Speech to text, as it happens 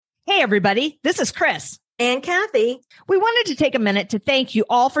everybody. This is Chris and Kathy. We wanted to take a minute to thank you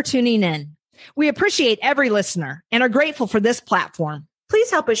all for tuning in. We appreciate every listener and are grateful for this platform. Please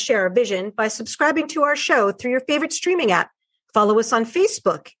help us share our vision by subscribing to our show through your favorite streaming app. Follow us on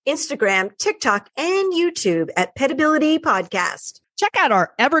Facebook, Instagram, TikTok, and YouTube at Petability Podcast. Check out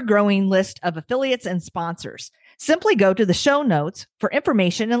our ever-growing list of affiliates and sponsors. Simply go to the show notes for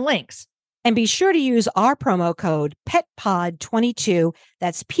information and links. And be sure to use our promo code PETPOD22,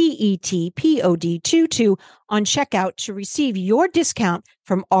 that's PETPOD 22, on checkout to receive your discount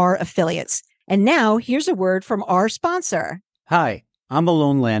from our affiliates. And now, here's a word from our sponsor. Hi, I'm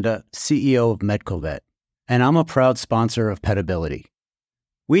Alon Landa, CEO of Medcovet, and I'm a proud sponsor of Petability.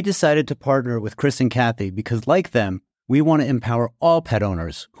 We decided to partner with Chris and Kathy because, like them, we want to empower all pet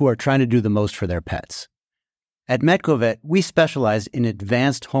owners who are trying to do the most for their pets. At Medcovet, we specialize in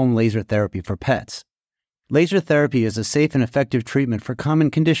advanced home laser therapy for pets. Laser therapy is a safe and effective treatment for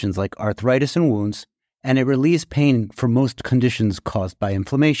common conditions like arthritis and wounds, and it relieves pain for most conditions caused by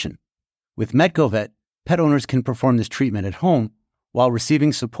inflammation. With Medcovet, pet owners can perform this treatment at home while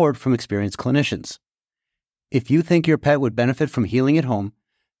receiving support from experienced clinicians. If you think your pet would benefit from healing at home,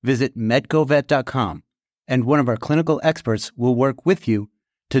 visit medcovet.com, and one of our clinical experts will work with you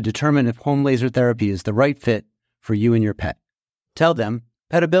to determine if home laser therapy is the right fit for you and your pet. Tell them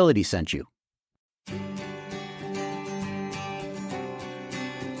Petability sent you.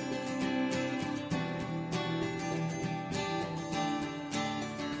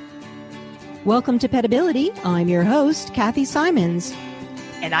 Welcome to Petability. I'm your host, Kathy Simons.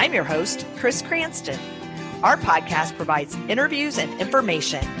 And I'm your host, Chris Cranston. Our podcast provides interviews and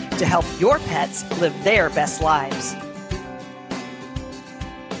information to help your pets live their best lives.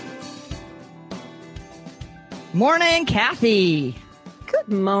 Morning, Kathy. Good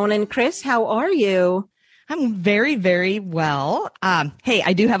morning, Chris. How are you? I'm very, very well. Hey,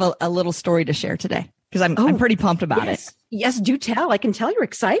 I do have a little story to share today because I'm pretty pumped about it. Yes, do tell. I can tell you're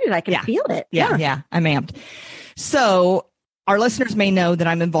excited. I can feel it. Yeah, I'm amped. So our listeners may know that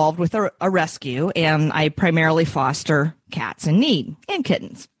I'm involved with a rescue, and I primarily foster cats in need and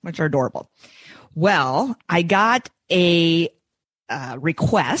kittens, which are adorable. Well, I got a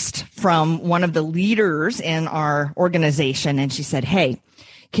request from one of the leaders in our organization, and she said, "Hey,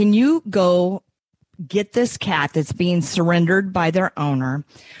 can you go get this cat that's being surrendered by their owner?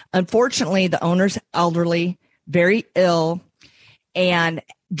 Unfortunately, the owner's elderly, very ill, and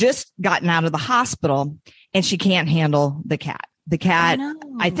just gotten out of the hospital, and she can't handle the cat. The cat,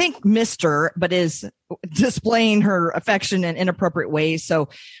 I think, missed her, but is displaying her affection in inappropriate ways. So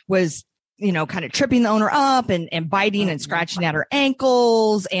was, kind of tripping the owner up and biting and scratching at her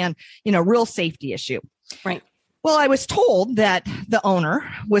ankles and, real safety issue." Right. Well, I was told that the owner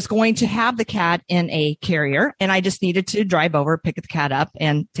was going to have the cat in a carrier, and I just needed to drive over, pick the cat up,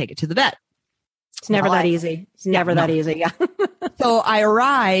 and take it to the vet. It's never that easy. It's never that easy. Yeah. So I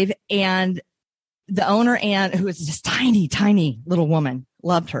arrive, and the owner, who is this tiny, tiny little woman,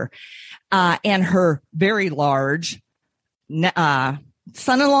 loved her, and her very large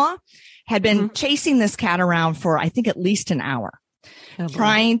son-in-law had been chasing this cat around for, I think, at least an hour,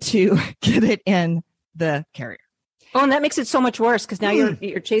 trying to get it in the carrier. Oh, and that makes it so much worse because now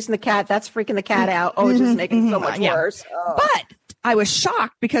you're chasing the cat. That's freaking the cat out. Oh, it's just making it so much worse. Oh. But I was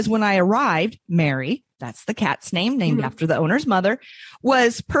shocked because when I arrived, Mary, that's the cat's name, named after the owner's mother,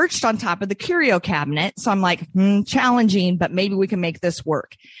 was perched on top of the curio cabinet. So I'm like, challenging, but maybe we can make this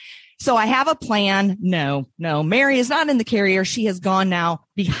work. So I have a plan. No, Mary is not in the carrier. She has gone now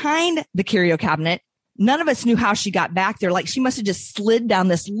behind the curio cabinet. None of us knew how she got back there. Like she must have just slid down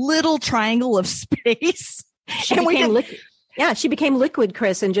this little triangle of space. She became liquid,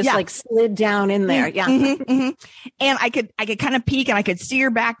 Chris, and just like slid down in there. Yeah. And I could kind of peek and I could see her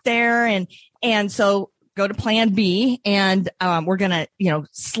back there. And so go to plan B, and we're going to,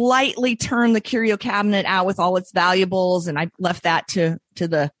 slightly turn the curio cabinet out with all its valuables. And I left that to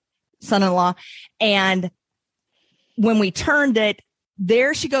the son-in-law. And when we turned it,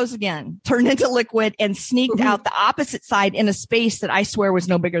 there she goes again, turned into liquid and sneaked out the opposite side in a space that I swear was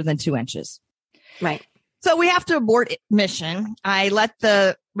no bigger than 2 inches. Right. So we have to abort mission. I let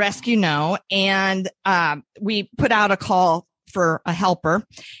the rescue know, and we put out a call for a helper.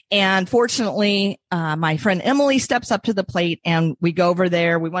 And fortunately, my friend Emily steps up to the plate, and we go over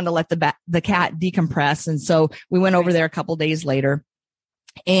there. We wanted to let the cat decompress. And so we went over there a couple days later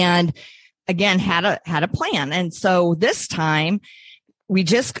and again, had a plan. And so this time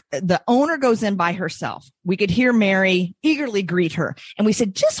the owner goes in by herself. We could hear Mary eagerly greet her. And we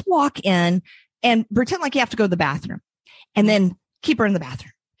said, just walk in and pretend like you have to go to the bathroom, and then keep her in the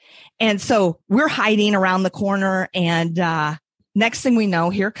bathroom. And so we're hiding around the corner, and next thing we know,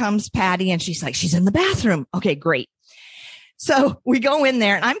 here comes Patty, and she's like, she's in the bathroom. Okay, great. So we go in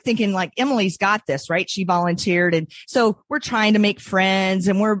there, and I'm thinking, like, Emily's got this, right? She volunteered. And so we're trying to make friends,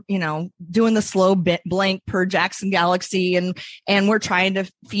 and we're, doing the slow blank per Jackson Galaxy, and we're trying to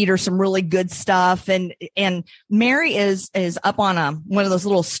feed her some really good stuff. And Mary is up on one of those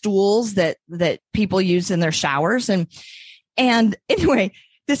little stools that people use in their showers. And anyway,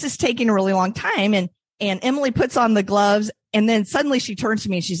 this is taking a really long time. And Emily puts on the gloves, and then suddenly she turns to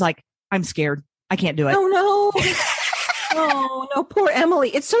me and she's like, I'm scared. I can't do it. Oh, no. Oh, no, poor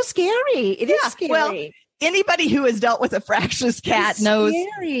Emily. It's so scary. It is scary. Well, anybody who has dealt with a fractious cat knows.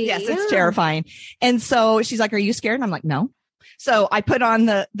 Scary. Yes, it's terrifying. And so she's like, are you scared? And I'm like, no. So I put on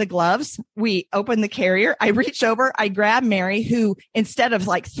the gloves. We open the carrier. I reach over. I grab Mary, who, instead of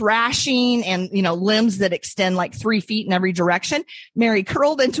like thrashing and, limbs that extend like 3 feet in every direction, Mary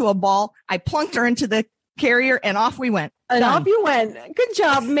curled into a ball. I plunked her into the carrier, and off we went. And off you went. Good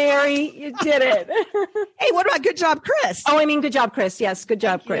job, Mary. You did it. Hey, what about good job, Chris? Oh, I mean, good job, Chris. Yes, good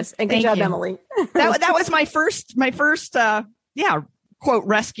job, Chris. And good job, Emily. that was my first quote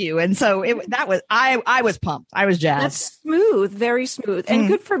rescue. And so I was pumped. I was jazzed. That's smooth, very smooth. And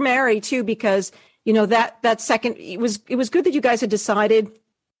good for Mary too, because that second, it was good that you guys had decided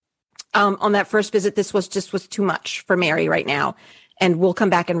on that first visit, this was too much for Mary right now. And we'll come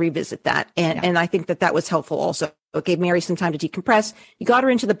back and revisit that. And I think that was helpful also. It gave Mary some time to decompress. You got her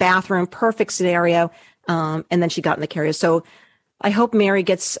into the bathroom, perfect scenario. And then she got in the carrier. So I hope Mary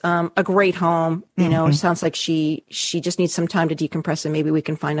gets a great home. It sounds like she just needs some time to decompress, and maybe we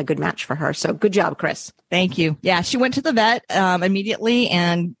can find a good match for her. So good job, Chris. Thank you. Yeah, she went to the vet immediately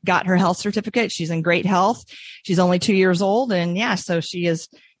and got her health certificate. She's in great health. She's only 2 years old. And so she is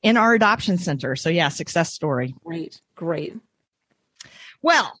in our adoption center. So success story. Great.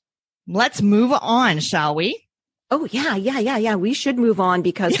 Well, let's move on, shall we? Oh, yeah. We should move on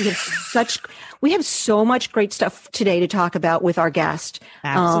because we have so much great stuff today to talk about with our guest.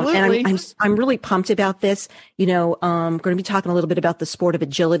 Absolutely. And I'm really pumped about this. I'm going to be talking a little bit about the sport of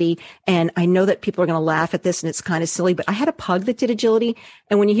agility. And I know that people are going to laugh at this and it's kind of silly, but I had a pug that did agility.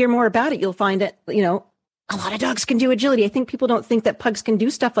 And when you hear more about it, you'll find that, a lot of dogs can do agility. I think people don't think that pugs can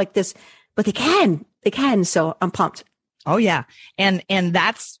do stuff like this, but they can. So I'm pumped. Oh, yeah. And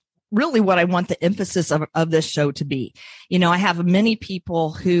that's really what I want the emphasis of this show to be. I have many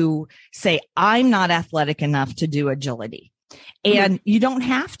people who say, I'm not athletic enough to do agility. And you don't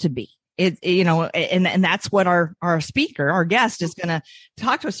have to be. And that's what our speaker, our guest, is going to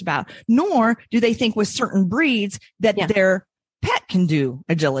talk to us about. Nor do they think with certain breeds that their pet can do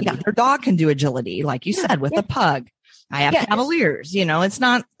agility. Yeah. Their dog can do agility, like you said, with a pug. I have Cavaliers, it's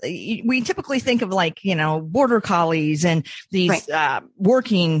not, we typically think of like, border collies and these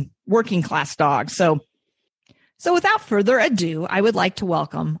working class dogs. So without further ado, I would like to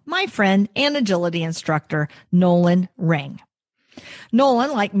welcome my friend and agility instructor, Nolan Ring.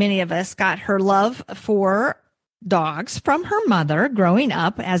 Nolan, like many of us, got her love for dogs from her mother growing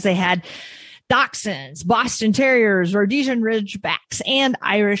up, as they had Dachshunds, Boston Terriers, Rhodesian Ridgebacks, and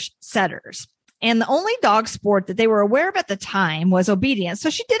Irish Setters. And the only dog sport that they were aware of at the time was obedience.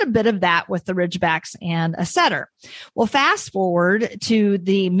 So she did a bit of that with the Ridgebacks and a setter. Well, fast forward to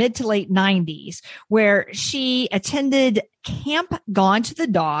the mid to late 90s, where she attended Camp Gone to the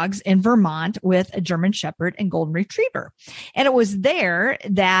Dogs in Vermont with a German Shepherd and Golden Retriever. And it was there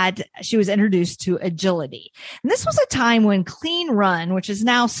that she was introduced to agility. And this was a time when Clean Run, which is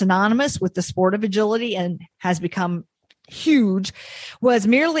now synonymous with the sport of agility and has become huge, was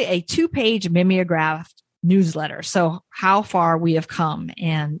merely a 2-page mimeographed newsletter. So how far we have come,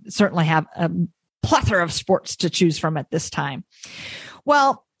 and certainly have a plethora of sports to choose from at this time.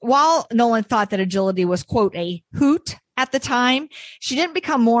 Well, while Nolan thought that agility was, quote, a hoot at the time, she didn't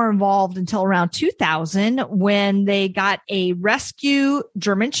become more involved until around 2000, when they got a rescue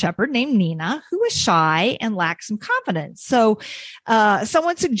German Shepherd named Nina, who was shy and lacked some confidence. So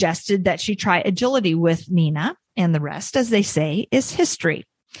someone suggested that she try agility with Nina, and the rest, as they say, is history.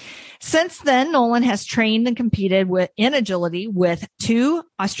 Since then, Nolan has trained and competed in agility with 2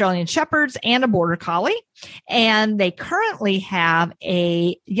 Australian Shepherds and a Border Collie. And they currently have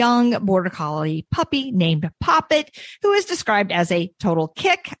a young Border Collie puppy named Poppet, who is described as a total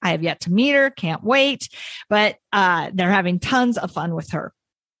kick. I have yet to meet her, can't wait, but they're having tons of fun with her.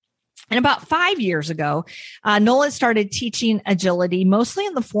 And about 5 years ago, Nolan started teaching agility, mostly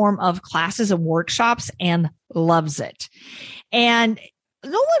in the form of classes and workshops, and loves it. And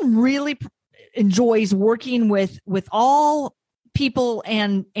Nolan really enjoys working with all people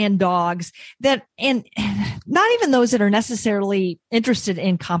and dogs that, and not even those that are necessarily interested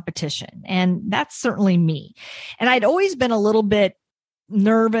in competition. And that's certainly me. And I'd always been a little bit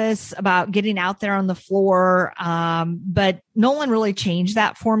nervous about getting out there on the floor. But Nolan really changed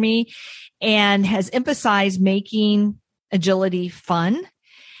that for me and has emphasized making agility fun.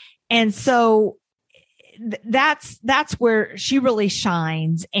 And so that's where she really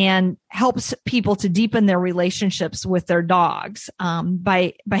shines and helps people to deepen their relationships with their dogs,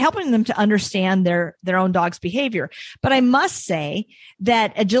 by helping them to understand their own dog's behavior. But I must say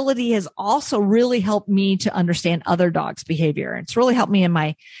that agility has also really helped me to understand other dogs' behavior. It's really helped me in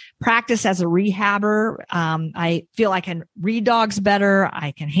my practice as a rehabber. I feel I can read dogs better.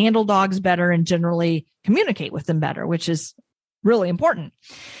 I can handle dogs better and generally communicate with them better, which is really important.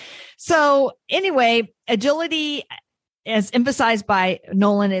 So anyway, agility, as emphasized by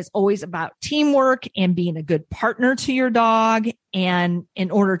Nolan, is always about teamwork and being a good partner to your dog. And in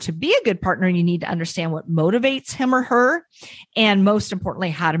order to be a good partner, you need to understand what motivates him or her, and most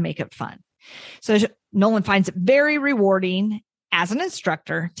importantly, how to make it fun. So Nolan finds it very rewarding as an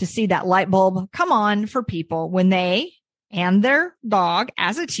instructor to see that light bulb come on for people when they and their dog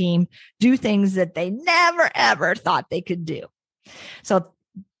as a team do things that they never, ever thought they could do. So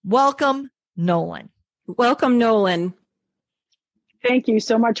welcome, Nolan. Welcome, Nolan. Thank you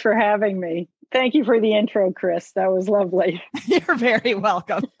so much for having me. Thank you for the intro, Chris. That was lovely. You're very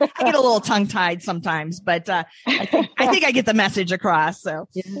welcome. I get a little tongue-tied sometimes, but I think I get the message across. So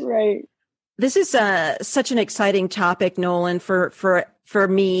right. This is such an exciting topic, Nolan, for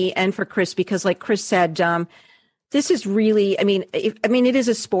me and for Chris, because like Chris said, this is really, I mean, it is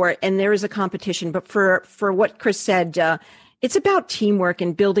a sport and there is a competition, but for what Chris said, it's about teamwork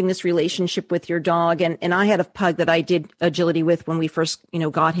and building this relationship with your dog. And I had a pug that I did agility with when we first,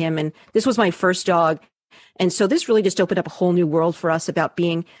 got him. And this was my first dog. And so this really just opened up a whole new world for us about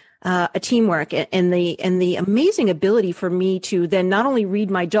being a teamwork and the amazing ability for me to then not only read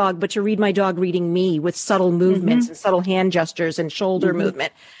my dog, but to read my dog reading me with subtle movements and subtle hand gestures and shoulder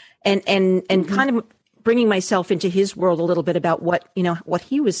movement and kind of bringing myself into his world a little bit about what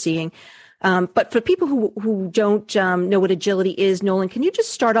he was seeing. But for people who don't know what agility is, Nolan, can you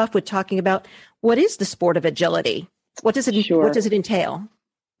just start off with talking about what is the sport of agility? What does it What does it entail?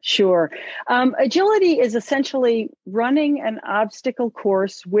 Sure. Agility is essentially running an obstacle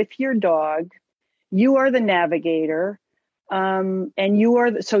course with your dog. You are the navigator, and you are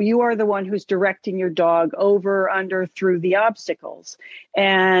the one who's directing your dog over, under, through the obstacles.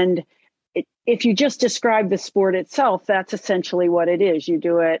 And if you just describe the sport itself, that's essentially what it is. You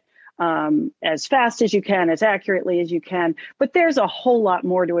do it as fast as you can, as accurately as you can. But there's a whole lot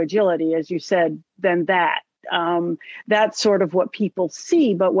more to agility, as you said, than that. That's sort of what people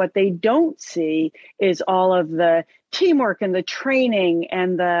see, but what they don't see is all of the teamwork and the training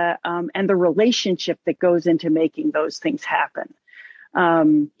and the relationship that goes into making those things happen.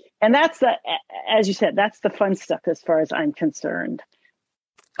 And that's as you said, that's the fun stuff as far as I'm concerned.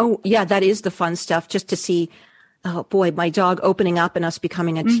 Oh yeah, that is the fun stuff. Just to see, oh boy, my dog opening up and us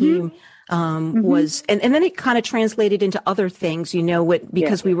becoming a team was, and then it kind of translated into other things,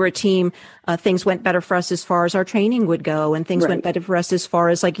 because we were a team, things went better for us as far as our training would go, and things went better for us as far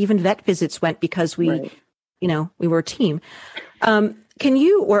as like even vet visits went because we were a team. Can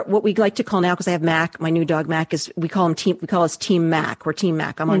you, or what we like to call now, because I have Mac, my new dog Mac, we call us Team Mac. We're Team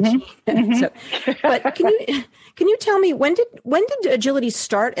Mac. I'm on team. So, but can you tell me when did agility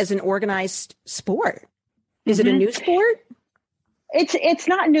start as an organized sport? Is it a new sport? It's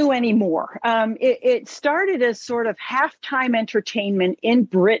not new anymore. It started as sort of halftime entertainment in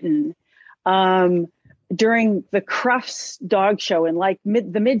Britain during the Crufts dog show in like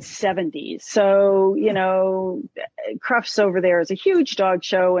the mid 70s. So, Crufts over there is a huge dog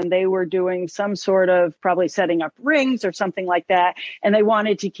show, and they were doing some sort of probably setting up rings or something like that. And they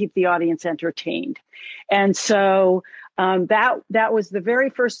wanted to keep the audience entertained. And so that was the very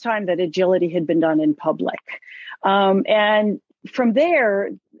first time that agility had been done in public. And from there,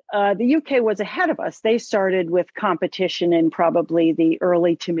 the UK was ahead of us. They started with competition in probably the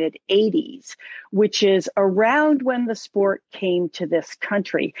early to mid 80s, which is around when the sport came to this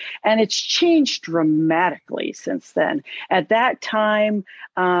country. And it's changed dramatically since then. At that time,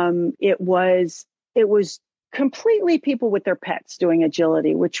 it was completely people with their pets doing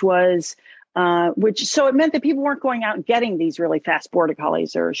agility, so it meant that people weren't going out and getting these really fast border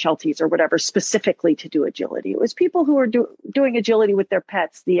collies or Shelties or whatever specifically to do agility. It was people who were doing agility with their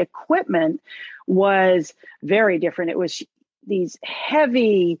pets. The equipment was very different. It was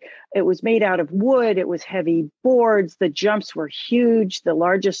it was made out of wood. It was heavy boards. The jumps were huge. The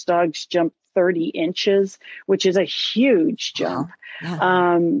largest dogs jumped 30 inches, which is a huge jump.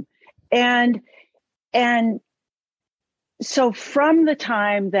 Wow. Yeah. And so from the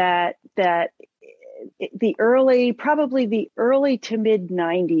time that probably the early to mid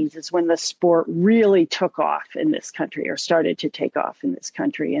 90s is when the sport really took off in this country, or started to take off in this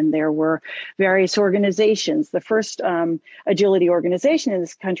country. And there were various organizations. The first agility organization in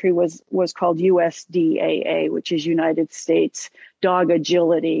this country was called USDAA, which is United States Dog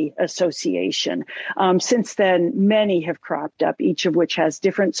Agility Association. Since then, many have cropped up, each of which has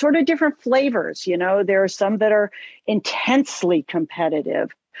different flavors. There are some that are intensely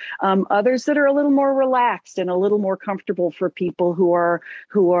competitive. Others that are a little more relaxed and a little more comfortable for people who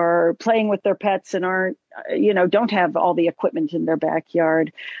are playing with their pets and don't have all the equipment in their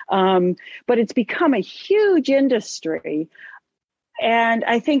backyard. But it's become a huge industry. And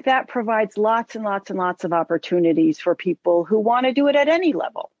I think that provides lots and lots and lots of opportunities for people who want to do it at any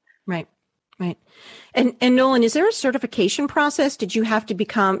level. Right. Right. And Nolan, is there a certification process? Did you have to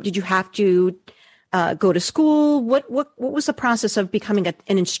go to school? What was the process of becoming an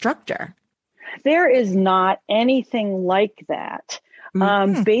instructor? There is not anything like that.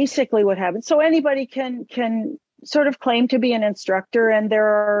 Mm-hmm. Basically what happens, so anybody can sort of claim to be an instructor, and there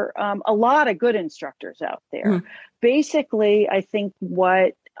are a lot of good instructors out there. Mm-hmm. Basically, I think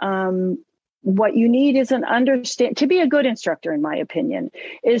what you need is to be a good instructor, in my opinion,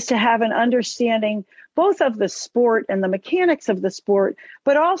 is to have an understanding both of the sport and the mechanics of the sport,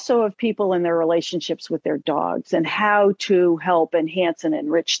 but also of people and their relationships with their dogs and how to help enhance and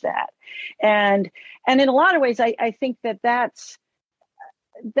enrich that. And in a lot of ways, I think that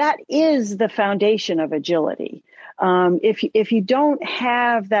is the foundation of agility. If you don't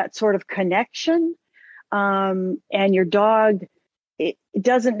have that sort of connection, and your dog it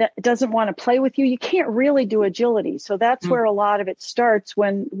doesn't want to play with you, you can't really do agility. So that's where a lot of it starts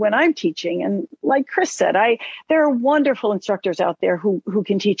when I'm teaching. And like Chris said, there are wonderful instructors out there who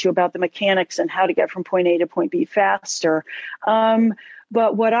can teach you about the mechanics and how to get from point A to point B faster.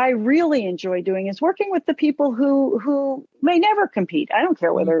 But what I really enjoy doing is working with the people who may never compete. I don't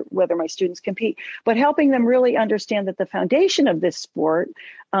care whether my students compete, but helping them really understand that the foundation of this sport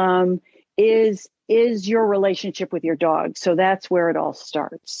is your relationship with your dog. So that's where it all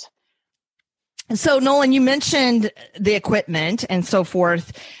starts. So Nolan, you mentioned the equipment and so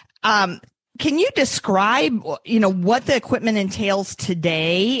forth. Can you describe, what the equipment entails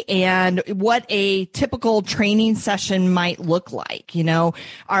today and what a typical training session might look like?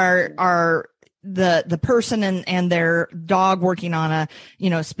 Are the person and their dog working on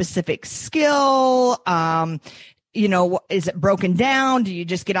a, specific skill? Is it broken down? Do you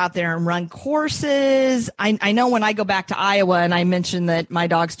just get out there and run courses? I know when I go back to Iowa and I mentioned that my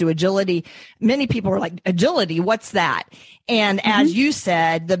dogs do agility, many people are like, agility, what's that? And as you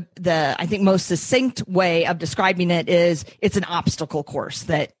said, the I think most succinct way of describing it is it's an obstacle course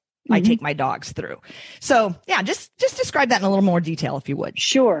that I take my dogs through. So yeah, just describe that in a little more detail, if you would.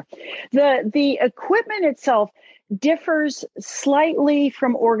 Sure. The equipment itself differs slightly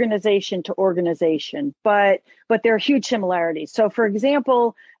from organization to organization, but there are huge similarities. So for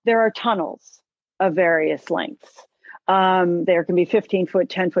example, there are tunnels of various lengths. There can be 15-foot,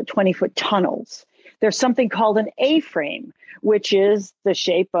 10-foot, 20-foot tunnels. There's something called an A-frame, which is the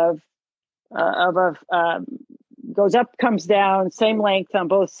shape of goes up, comes down, same length on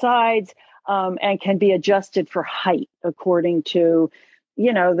both sides, and can be adjusted for height according to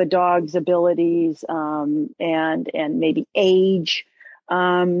the dog's abilities, and maybe age.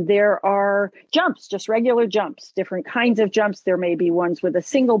 There are jumps, just regular jumps, different kinds of jumps. There may be ones with a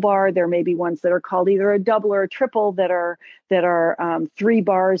single bar. There may be ones that are called either a double or a triple that are 3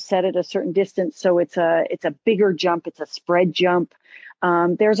 bars set at a certain distance. So it's a bigger jump. It's a spread jump.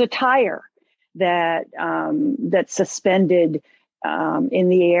 There's a tire that's suspended in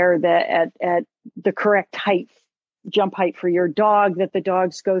the air that at the correct jump height for your dog that the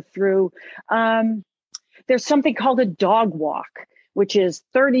dogs go through. There's something called a dog walk, which is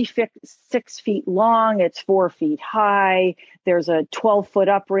 36 feet long. It's 4 feet high. There's a 12-foot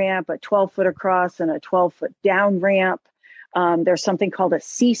up ramp, a 12-foot across, and a 12-foot down ramp. There's something called a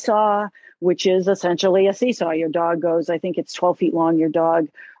seesaw, which is essentially a seesaw. Your dog goes, I think it's 12 feet long. Your dog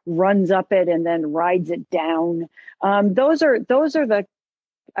runs up it and then rides it down. Those are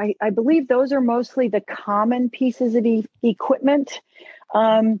I believe those are mostly the common pieces of equipment.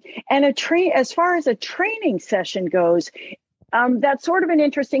 And as far as a training session goes, that's sort of an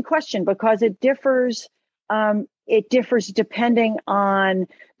interesting question because it differs depending on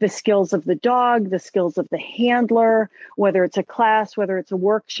the skills of the dog, the skills of the handler, whether it's a class, whether it's a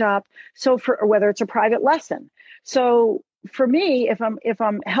workshop, or whether it's a private lesson. So for me, if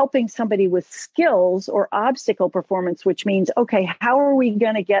I'm helping somebody with skills or obstacle performance, which means, okay, how are we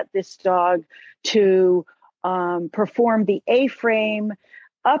going to get this dog to perform the A-frame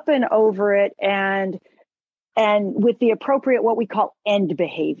up and over it, and with the appropriate, what we call end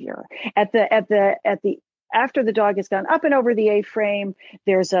behavior at the after the dog has gone up and over the A-frame,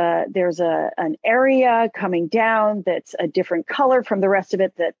 there's an area coming down that's a different color from the rest of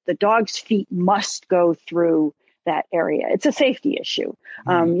it that the dog's feet must go through that area. It's a safety issue.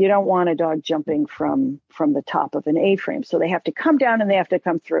 You don't want a dog jumping from the top of an A-frame. So they have to come down and they have to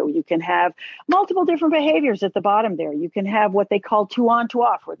come through. You can have multiple different behaviors at the bottom there. You can have what they call 2 on, 2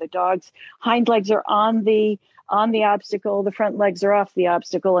 off, where the dog's hind legs are on the obstacle, the front legs are off the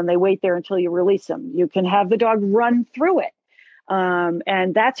obstacle, and they wait there until you release them. You can have the dog run through it.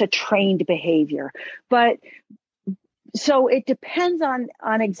 And that's a trained behavior. But so it depends on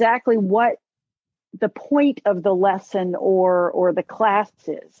exactly what the point of the lesson or the class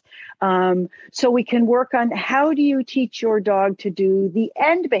is. So we can work on, how do you teach your dog to do the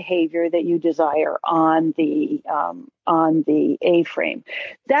end behavior that you desire on the A-frame?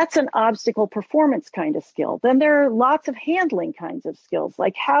 That's an obstacle performance kind of skill. Then there are lots of handling kinds of skills,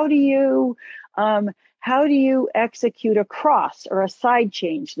 like how do you execute a cross or a side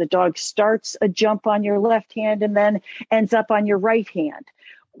change? The dog starts a jump on your left hand and then ends up on your right hand.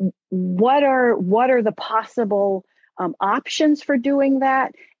 What are the possible options for doing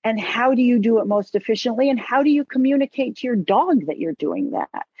that, and how do you do it most efficiently, and how do you communicate to your dog that you're doing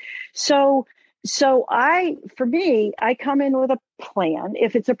that? So I come in with a plan.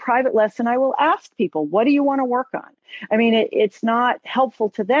 If it's a private lesson, I will ask people, what do you want to work on? I mean, it's not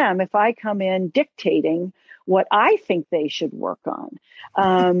helpful to them if I come in dictating what I think they should work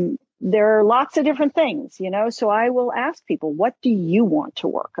on. There are lots of different things, so I will ask people, what do you want to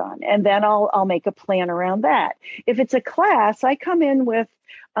work on? And then I'll make a plan around that. If it's a class, I come in with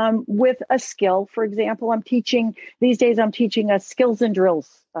a skill. For example, these days I'm teaching a skills and drills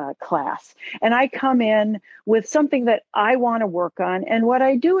class, and I come in with something that I want to work on. And what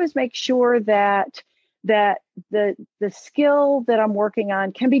I do is make sure that the skill that I'm working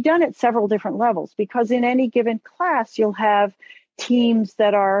on can be done at several different levels, because in any given class, you'll have teams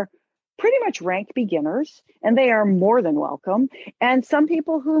that are pretty much ranked beginners, and they are more than welcome. And some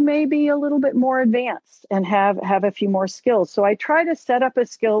people who may be a little bit more advanced and have a few more skills. So I try to set up a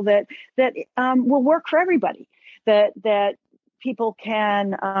skill that will work for everybody, that people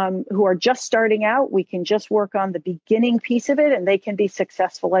can, who are just starting out, we can just work on the beginning piece of it and they can be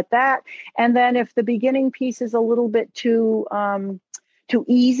successful at that. And then if the beginning piece is a little bit too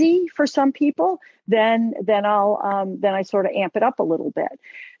easy for some people, then I sort of amp it up a little bit.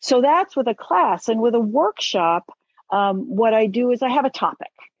 So that's with a class. And with a workshop, what I do is I have a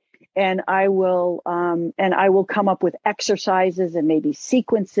topic, and I will come up with exercises and maybe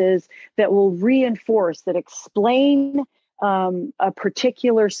sequences that will reinforce, that explain a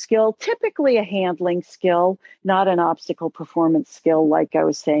particular skill, typically a handling skill, not an obstacle performance skill, like I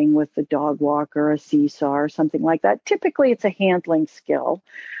was saying with the dog walk or a seesaw or something like that. Typically, it's a handling skill,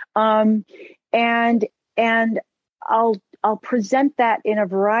 and I'll present that in a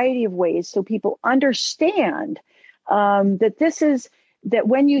variety of ways so people understand that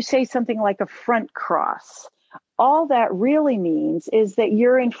when you say something like a front cross, all that really means is that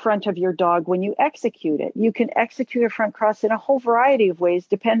you're in front of your dog when you execute it. You can execute a front cross in a whole variety of ways,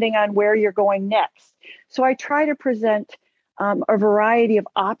 depending on where you're going next. So I try to present a variety of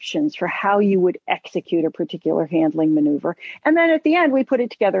options for how you would execute a particular handling maneuver. And then at the end, we put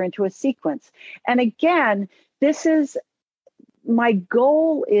it together into a sequence. And again, my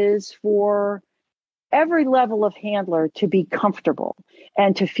goal is for every level of handler to be comfortable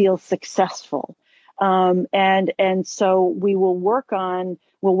and to feel successful. And so we'll work on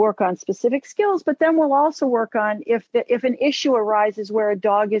specific skills, but then we'll also work on if an issue arises where a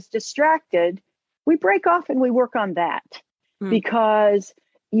dog is distracted, we break off and we work on that, because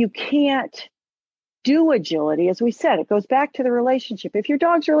you can't do agility. As we said, it goes back to the relationship. If your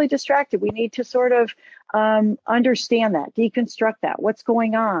dog's really distracted, we need to sort of understand that, deconstruct that. What's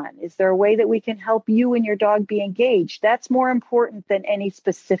going on? Is there a way that we can help you and your dog be engaged? That's more important than any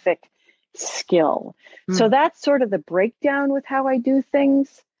specific skill. So that's sort of the breakdown with how I do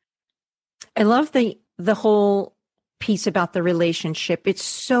things. I love the whole piece about the relationship. It's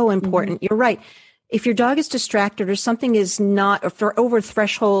so important. You're right. If your dog is distracted or something is not over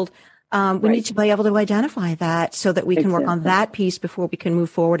threshold, we need to be able to identify that so that we can work on that piece before we can move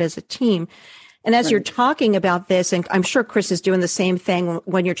forward as a team. And as you're talking about this, and I'm sure Chris is doing the same thing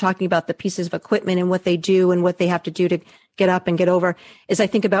when you're talking about the pieces of equipment and what they do and what they have to do to get up and get over, is I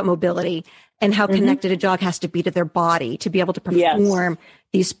think about mobility and how connected a dog has to be to their body to be able to perform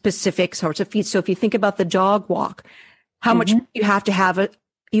these specific sorts of feats. So if you think about the dog walk, how much you have to have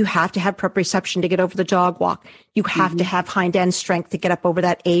proprioception to get over the dog walk. You have to have hind end strength to get up over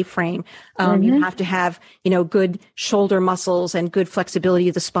that A-frame. You have to have, good shoulder muscles and good flexibility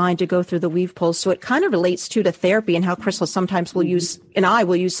of the spine to go through the weave pulls. So it kind of relates to therapy and how Crystal sometimes will use, and I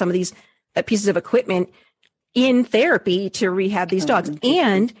will use some of these pieces of equipment in therapy to rehab these dogs.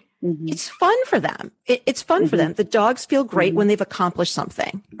 And it's fun for them. It's fun for them. The dogs feel great when they've accomplished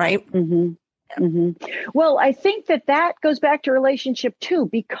something, right? Well, I think that goes back to relationship too,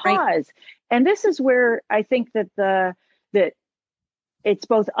 because, and this is where I think that that it's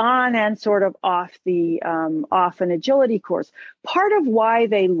both on and sort of off off an agility course. Part of why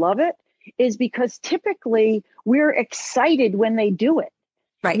they love it is because typically we're excited when they do it.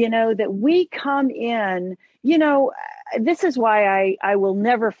 Right. That we come in, this is why I will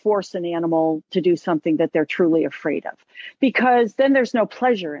never force an animal to do something that they're truly afraid of, because then there's no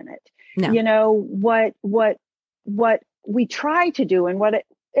pleasure in it. No. What we try to do, and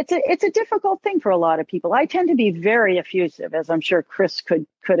it's a difficult thing for a lot of people. I tend to be very effusive, as I'm sure Chris could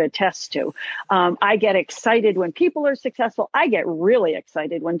attest to. I get excited when people are successful. I get really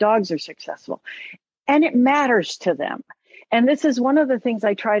excited when dogs are successful, and it matters to them. And this is one of the things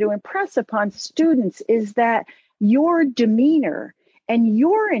I try to impress upon students, is that your demeanor and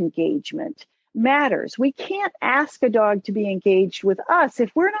your engagement matters. We can't ask a dog to be engaged with us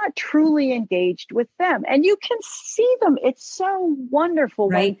if we're not truly engaged with them. And you can see them. It's so wonderful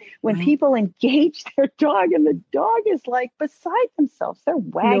when people engage their dog and the dog is like beside themselves. They're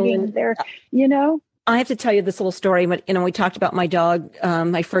wagging I have to tell you this little story. We talked about my dog,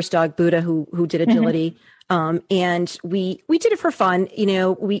 my first dog, Buddha, who did agility. And we did it for fun.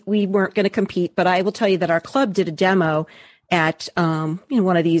 We weren't going to compete, but I will tell you that our club did a demo at,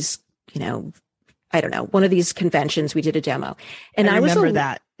 one of these, one of these conventions. We did a demo, and I remember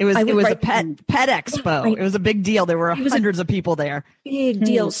that it was a pet expo. Right. It was a big deal. There were hundreds of people there. Big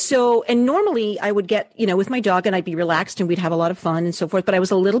deal. So, and normally I would get, with my dog and I'd be relaxed and we'd have a lot of fun and so forth, but I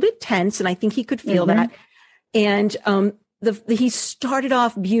was a little bit tense and I think he could feel that. And, he started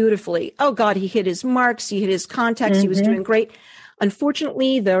off beautifully. Oh God, he hit his marks. He hit his contacts. He was doing great.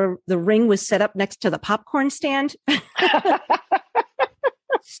 Unfortunately, the ring was set up next to the popcorn stand.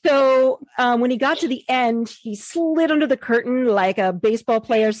 So when he got to the end, he slid under the curtain like a baseball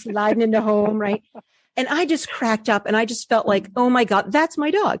player sliding into home, right? And I just cracked up and I just felt like, oh my God, that's my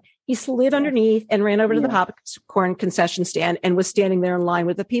dog. He slid underneath and ran over to the popcorn concession stand and was standing there in line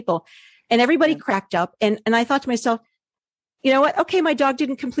with the people. And everybody cracked up. And I thought to myself, you know what? Okay, my dog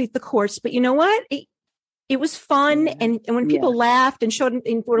didn't complete the course, but you know what? It was fun. And when people laughed and showed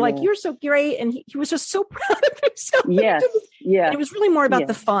and were like, you're so great. And he was just so proud of himself. Yes. And it was really more about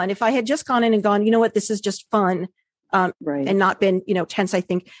the fun. If I had just gone in and gone, you know what, this is just fun. And not been, tense, I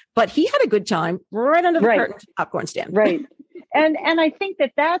think, but he had a good time right under the curtain popcorn stand. Right. And I think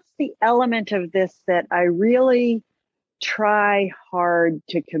that's the element of this that I really try hard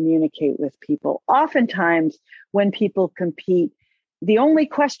to communicate with people. Oftentimes when people compete, the only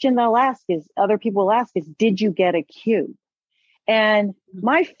question other people will ask is, did you get a cue? And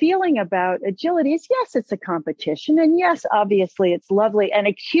my feeling about agility is, yes, it's a competition. And yes, obviously it's lovely. And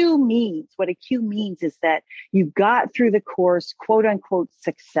what a cue means is that you got through the course, quote unquote,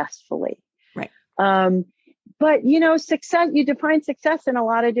 successfully. Right. But success, you define success in a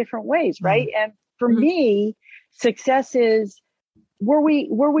lot of different ways, right? And for me, success is, were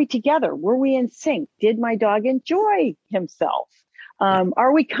we together? Were we in sync? Did my dog enjoy himself?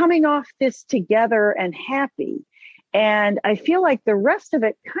 Are we coming off this together and happy? And I feel like the rest of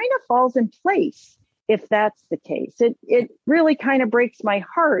it kind of falls in place if that's the case. It really kind of breaks my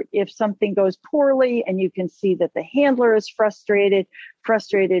heart if something goes poorly and you can see that the handler is frustrated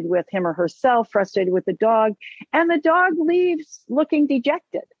with him or herself, frustrated with the dog, and the dog leaves looking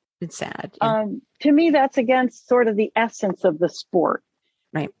dejected. It's sad. Yeah. To me, that's against sort of the essence of the sport.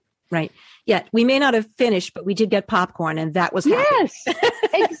 Right. Yeah. We may not have finished, but we did get popcorn and that was happy. Yes,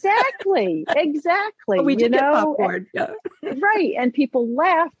 exactly. But we did get popcorn. Right. And people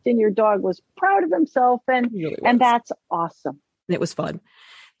laughed and your dog was proud of himself and that's awesome. And it was fun.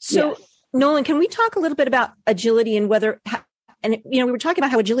 So Nolan, can we talk a little bit about agility and whether, we were talking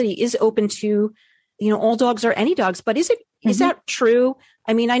about how agility is open to, all dogs or any dogs, but is that true?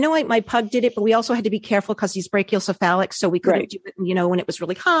 I mean, I know my pug did it, but we also had to be careful because he's brachiocephalic. So we couldn't do it, when it was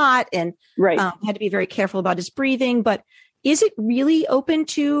really hot and had to be very careful about his breathing. But is it really open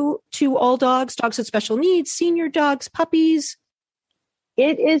to all dogs with special needs, senior dogs, puppies?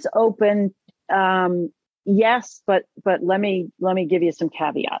 It is open yes, but let me give you some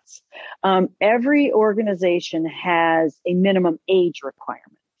caveats. Every organization has a minimum age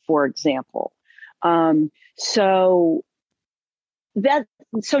requirement, for example. So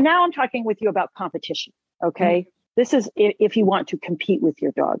now I'm talking with you about competition. Okay. This is if you want to compete with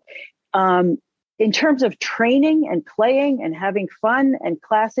your dog. In terms of training and playing and having fun and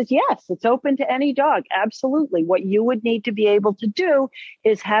classes, yes, it's open to any dog. Absolutely. What you would need to be able to do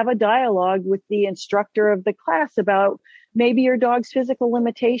is have a dialogue with the instructor of the class about maybe your dog's physical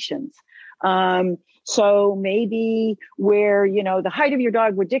limitations. So maybe where, the height of your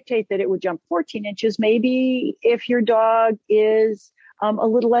dog would dictate that it would jump 14 inches, maybe if your dog is a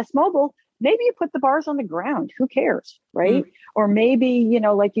little less mobile, maybe you put the bars on the ground. Who cares, right? Or maybe,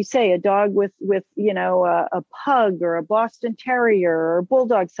 like you say, a dog with a pug or a Boston Terrier or a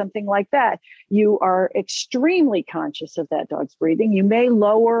bulldog, something like that. You are extremely conscious of that dog's breathing. You may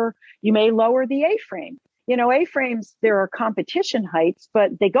lower the A-frame. A-frames, there are competition heights,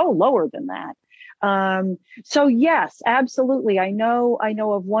 but they go lower than that. So yes, absolutely. I know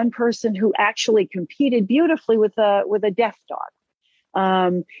of one person who actually competed beautifully with a deaf dog.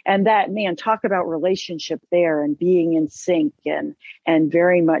 And that, man, talk about relationship there and being in sync and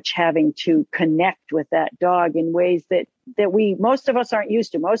very much having to connect with that dog in ways that most of us aren't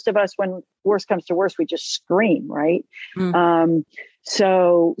used to. Most of us, when worse comes to worse, we just scream, right?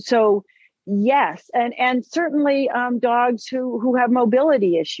 So yes. And certainly, dogs who have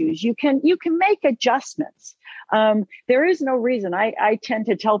mobility issues, you can make adjustments. There is no reason. I tend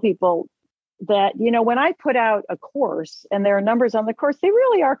to tell people that, when I put out a course and there are numbers on the course, they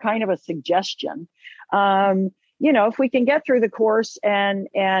really are kind of a suggestion. If we can get through the course and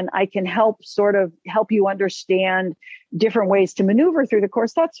I can help you understand different ways to maneuver through the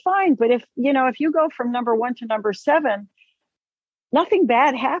course, that's fine. But if you go from number 1 to number 7, nothing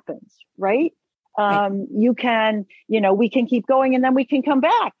bad happens, right? You can, we can keep going and then we can come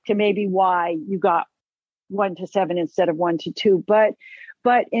back to maybe why you got 1 to 7 instead of 1 to 2.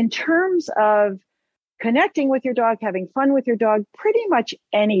 But in terms of connecting with your dog, having fun with your dog, pretty much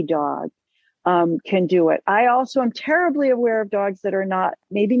any dog can do it. I also am terribly aware of dogs that are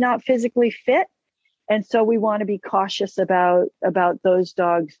maybe not physically fit. And so we want to be cautious about those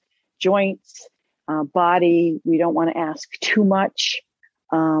dogs' joints, body. We don't want to ask too much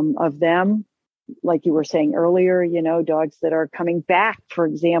of them. Like you were saying earlier, dogs that are coming back, for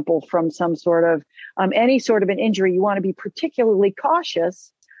example, from some sort of any sort of an injury, you want to be particularly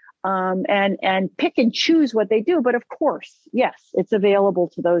cautious and pick and choose what they do. But of course, yes, it's available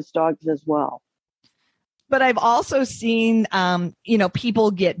to those dogs as well. But I've also seen,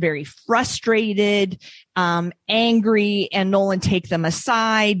 people get very frustrated, angry, and Nolan take them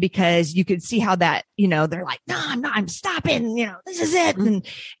aside because you could see how that, they're like, no, I'm stopping, this is it.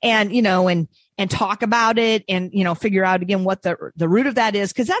 And talk about it and, figure out again what the root of that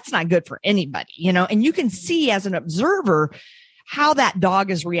is. Cause that's not good for anybody, and you can see as an observer how that dog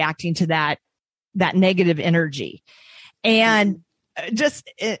is reacting to that negative energy. And just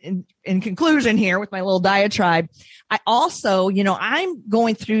in conclusion here with my little diatribe, I also, I'm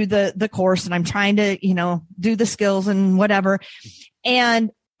going through the course and I'm trying to, do the skills and whatever.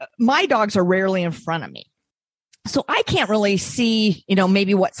 And my dogs are rarely in front of me. So I can't really see,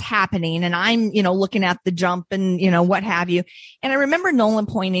 maybe what's happening. And I'm, looking at the jump and, what have you. And I remember Nolan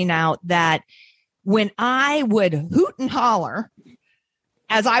pointing out that when I would hoot and holler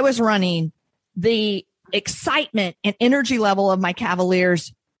as I was running, the excitement and energy level of my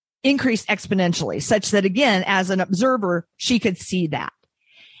Cavaliers increased exponentially, such that, again, as an observer, she could see that.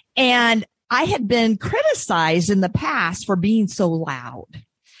 And I had been criticized in the past for being so loud.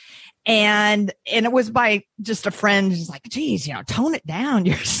 And it was by just a friend who's like, geez, tone it down.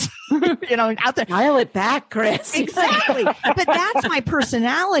 You're, out there. Dial it back, Chris. Exactly. But that's my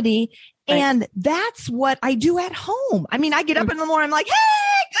personality. Right. And that's what I do at home. I mean, I get up in the morning, I'm like, hey,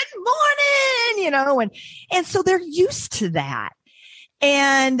 good morning, and so they're used to that.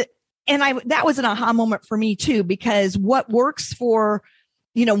 And that was an aha moment for me too, because what works for,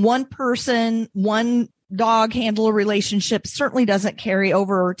 one person, one dog handler relationship certainly doesn't carry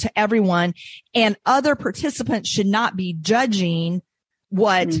over to everyone, and other participants should not be judging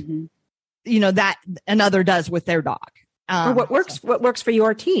what, that another does with their dog. Or what works for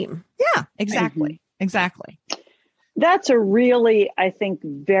your team. Yeah, exactly. Exactly. That's a really, I think,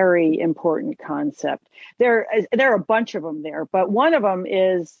 very important concept. There are a bunch of them there, but one of them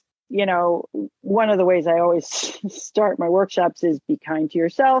is, one of the ways I always start my workshops is be kind to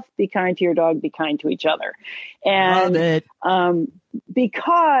yourself, be kind to your dog, be kind to each other. And love it.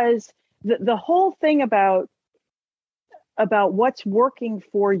 Because the whole thing about what's working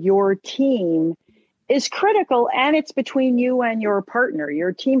for your team is critical, and it's between you and your partner,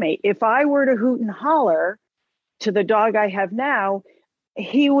 your teammate. If I were to hoot and holler to the dog I have now,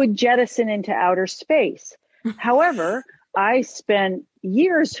 he would jettison into outer space. However, I spent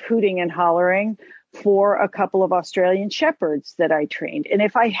years hooting and hollering for a couple of Australian Shepherds that I trained. And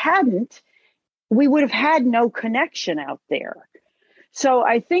if I hadn't, we would have had no connection out there. So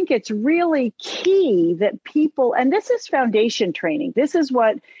I think it's really key that people, and this is foundation training. This is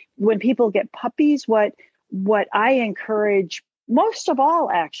what, when people get puppies, what I encourage most of all,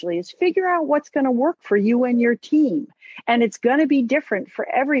 actually, is figure out what's going to work for you and your team. And it's going to be different for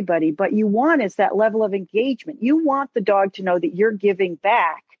everybody, but you want is that level of engagement. You want the dog to know that you're giving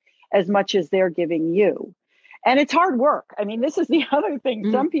back as much as they're giving you. And it's hard work. I mean, this is the other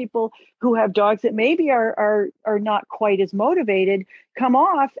thing. Some people who have dogs that maybe are not quite as motivated come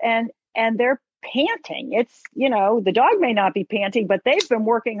off and they're panting. It's, the dog may not be panting, but they've been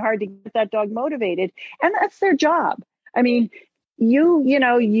working hard to get that dog motivated. And that's their job. I mean,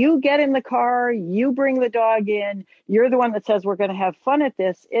 you get in the car, you bring the dog in, you're the one that says we're going to have fun at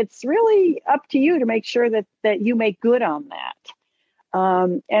this. It's really up to you to make sure that you make good on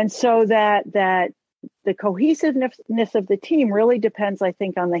that. And so that the cohesiveness of the team really depends, I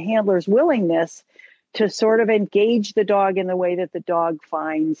think, on the handler's willingness to sort of engage the dog in the way that the dog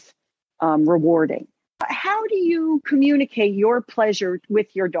finds rewarding. How do you communicate your pleasure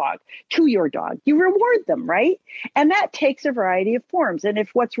with your dog, to your dog? You reward them, right? And that takes a variety of forms. And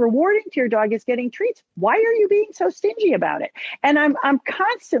if what's rewarding to your dog is getting treats, why are you being so stingy about it? And I'm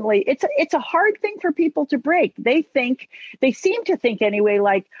constantly, it's a hard thing for people to break. They seem to think anyway,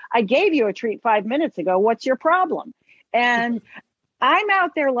 like, I gave you a treat 5 minutes ago. What's your problem? And I'm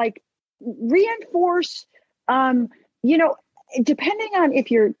out there like, reinforce, depending on if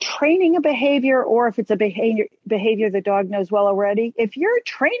you're training a behavior or if it's a behavior the dog knows well already. If you're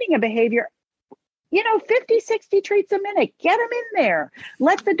training a behavior, 50, 60 treats a minute, get them in there.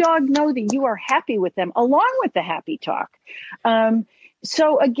 Let the dog know that you are happy with them along with the happy talk.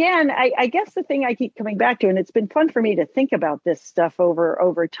 So again, I guess the thing I keep coming back to, and it's been fun for me to think about this stuff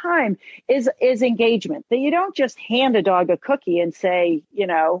over time, is engagement. That you don't just hand a dog a cookie and say,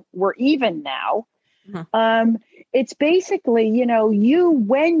 we're even now. Mm-hmm. It's basically,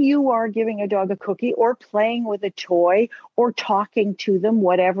 when you are giving a dog a cookie or playing with a toy or talking to them,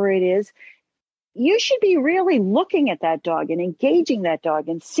 whatever it is, you should be really looking at that dog and engaging that dog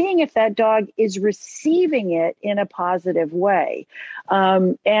and seeing if that dog is receiving it in a positive way.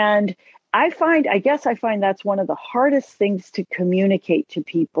 And I find that's one of the hardest things to communicate to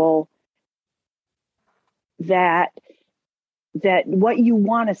people, that what you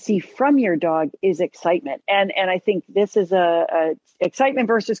want to see from your dog is excitement. And I think this is a excitement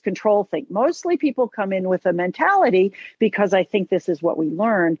versus control thing. Mostly people come in with a mentality, because I think this is what we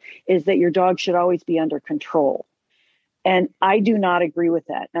learn, is that your dog should always be under control. And I do not agree with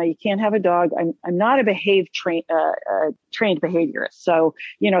that. Now, you can't have a dog. I'm not a trained behaviorist. So,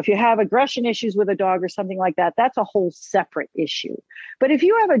 if you have aggression issues with a dog or something like that, that's a whole separate issue. But if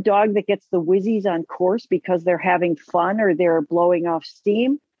you have a dog that gets the whizzies on course because they're having fun or they're blowing off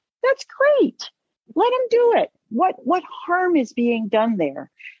steam, that's great. Let them do it. What harm is being done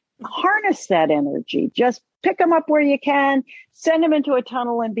there? Harness that energy. Just pick them up where you can, send them into a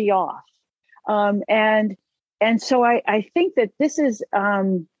tunnel and be off. And so I think that this is,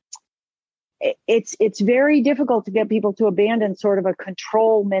 it's very difficult to get people to abandon sort of a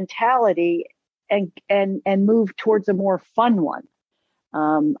control mentality and move towards a more fun one.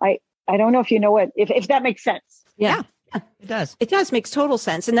 I don't know if you know if that makes sense. Yeah. It does. It does. Makes total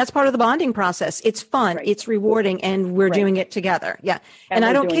sense. And that's part of the bonding process. It's fun. Right. It's rewarding. And we're doing it together. Yeah. And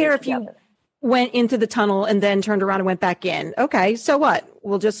I don't care if you went into the tunnel and then turned around and went back in. Okay. So what?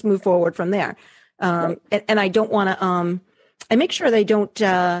 We'll just move forward from there. And I don't want to, I make sure they don't,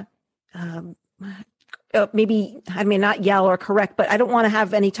 maybe, I mean, not yell or correct, but I don't want to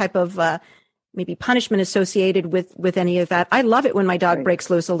have any type of, maybe punishment associated with any of that. I love it when my dog breaks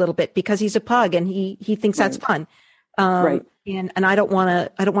loose a little bit because he's a pug and he thinks that's fun. And I don't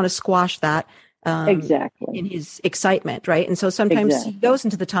want to squash that. Exactly. In his excitement. Right. And so sometimes he goes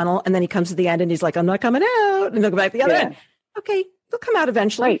into the tunnel and then he comes to the end and he's like, I'm not coming out. And he'll go back to the other end. Okay. He'll come out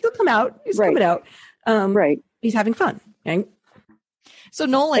eventually. Right. He'll come out. He's coming out. He's having fun. Okay? So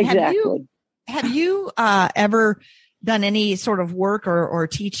Nolan, have you ever done any sort of work or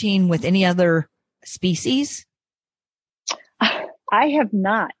teaching with any other species? I have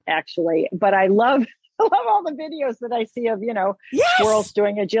not actually, but I love all the videos that I see of, squirrels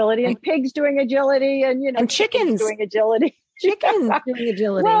doing agility and pigs doing agility and, and chickens doing agility. Chickens doing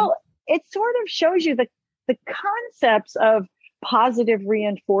agility. Well, it sort of shows you the concepts of positive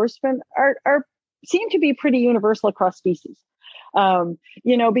reinforcement are seem to be pretty universal across species.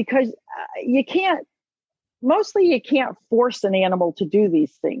 Because you can't force an animal to do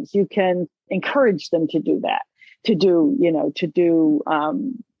these things. You can encourage them to do that, to do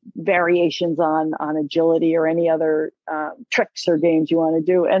variations on agility or any other tricks or games you want to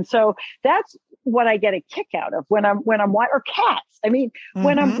do. And so that's what I get a kick out of when I'm or cats. I mean,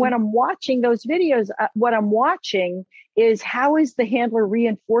 when I'm watching those videos, what I'm watching is how is the handler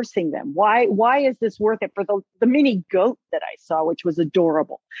reinforcing them? Why is this worth it for the mini goat that I saw, which was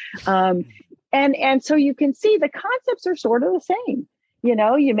adorable. And so you can see the concepts are sort of the same.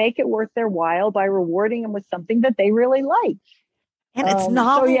 You make it worth their while by rewarding them with something that they really like. And it's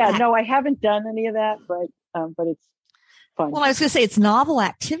novel. So yeah, no, I haven't done any of that, but it's fun. Well, I was going to say it's novel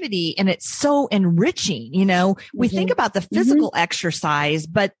activity and it's so enriching. We think about the physical exercise,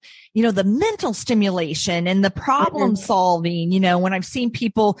 but the mental stimulation and the problem solving, when I've seen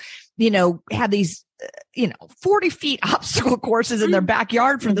people, have these 40 feet obstacle courses in their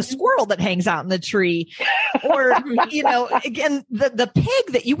backyard for the squirrel that hangs out in the tree. Or, again, the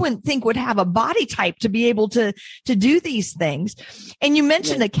pig that you wouldn't think would have a body type to be able to do these things. And you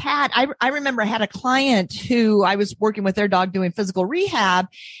mentioned a cat. I remember I had a client who I was working with their dog doing physical rehab,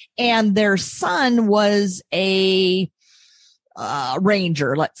 and their son was a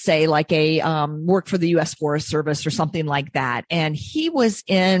ranger, let's say, like a worked for the U.S. Forest Service or something like that. And he was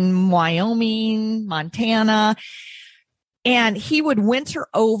in Wyoming, Montana, and he would winter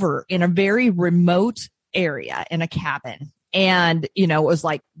over in a very remote area in a cabin. And, it was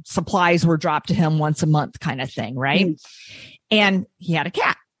like supplies were dropped to him once a month kind of thing, right? And he had a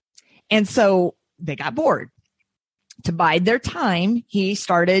cat. And so they got bored. To bide their time, he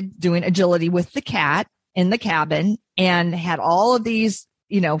started doing agility with the cat in the cabin and had all of these,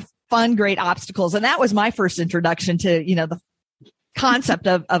 fun, great obstacles. And that was my first introduction to, the concept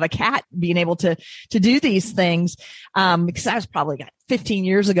of a cat being able to do these things. Because that was probably 15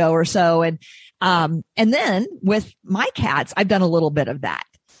 years ago or so. And then with my cats, I've done a little bit of that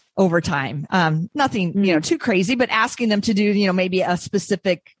over time. Nothing, too crazy, but asking them to do, maybe a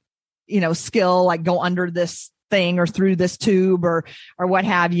specific, skill, like go under this thing or through this tube or what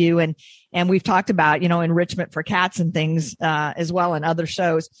have you. And we've talked about, enrichment for cats and things, as well in other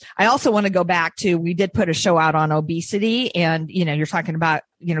shows. I also want to go back to, we did put a show out on obesity and, you're talking about,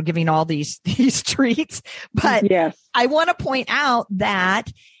 giving all these treats, but yes. I want to point out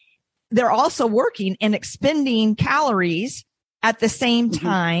that they're also working and expending calories at the same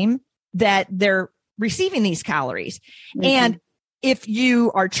time that they're receiving these calories. And if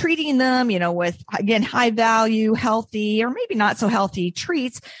you are treating them, with, again, high value, healthy, or maybe not so healthy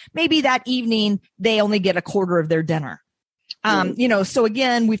treats, maybe that evening they only get a quarter of their dinner. So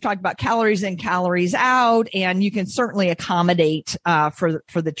again, we've talked about calories in, calories out, and you can certainly accommodate, for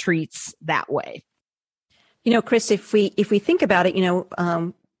the treats that way. Chris, if we think about it,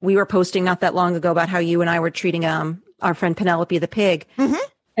 we were posting not that long ago about how you and I were treating, our friend Penelope the pig.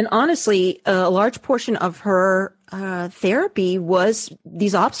 And honestly, a large portion of her therapy was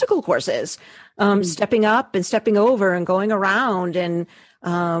these obstacle courses, stepping up and stepping over and going around. And,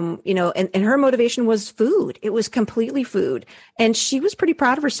 and her motivation was food. It was completely food. And she was pretty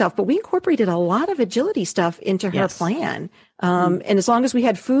proud of herself, but we incorporated a lot of agility stuff into her plan. And as long as we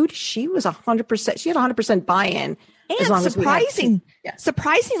had food, she was 100%, she had 100% buy-in. And as long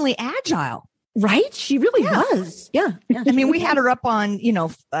surprisingly agile. Right? She really was. Yeah. I mean, we had her up on,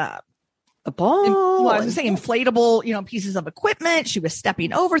 a ball. I was going to say inflatable, pieces of equipment. She was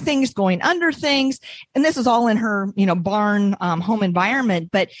stepping over things, going under things. And this is all in her, barn, home environment.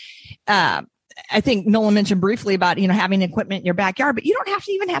 But, I think Nolan mentioned briefly about, having equipment in your backyard, but you don't have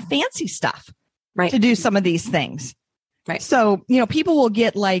to even have fancy stuff to do some of these things. Right. So, people will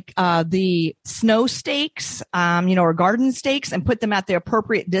get like, the snow stakes, or garden stakes and put them at the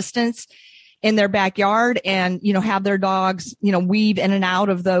appropriate distance in their backyard and, have their dogs, weave in and out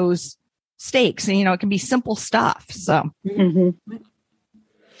of those stakes. And, it can be simple stuff. So,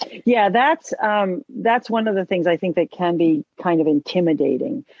 yeah, that's one of the things I think that can be kind of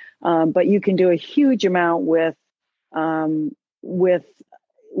intimidating. But you can do a huge amount with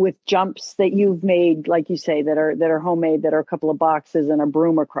jumps that you've made, like you say, that are homemade, that are a couple of boxes and a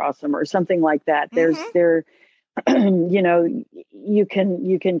broom across them or something like that. You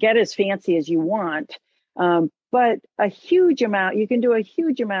can get as fancy as you want, but you can do a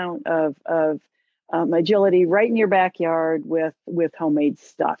huge amount of agility right in your backyard with homemade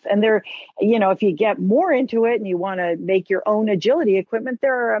stuff. And if you get more into it and you want to make your own agility equipment,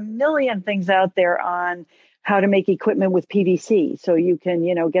 there are a million things out there on how to make equipment with PVC. So you can,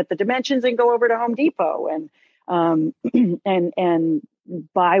 get the dimensions and go over to Home Depot and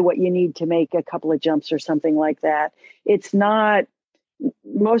buy what you need to make a couple of jumps or something like that. It's not,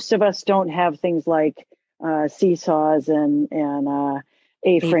 most of us don't have things like seesaws and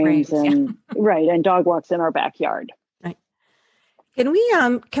A-frames and right, and dog walks in our backyard. Right.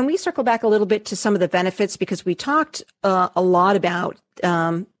 Can we circle back a little bit to some of the benefits, because we talked a lot about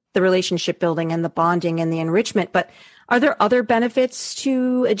the relationship building and the bonding and the enrichment, but are there other benefits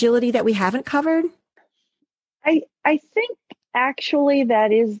to agility that we haven't covered? I think actually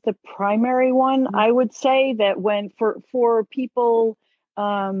that is the primary one. I would say that when for people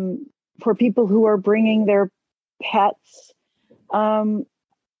who are bringing their pets,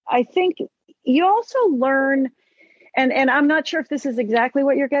 I think you also learn, and I'm not sure if this is exactly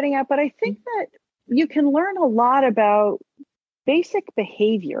what you're getting at, but I think that you can learn a lot about basic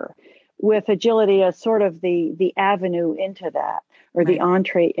behavior with agility as sort of the avenue into that, or the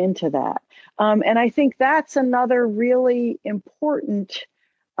entree into that. And I think that's another really important,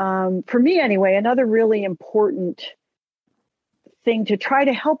 for me anyway, another really important thing to try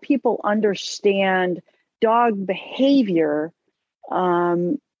to help people understand dog behavior,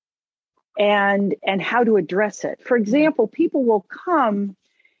 and how to address it. For example, people will come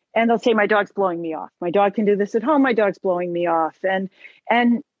and they'll say, my dog's blowing me off. My dog can do this at home. My dog's blowing me off. And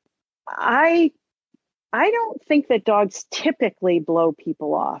I don't think that dogs typically blow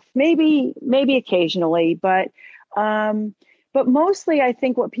people off. Maybe occasionally, but mostly I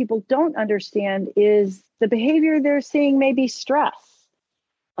think what people don't understand is the behavior they're seeing may be stress,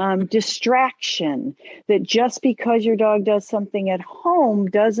 distraction, that just because your dog does something at home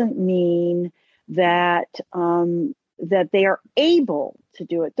doesn't mean that that they are able to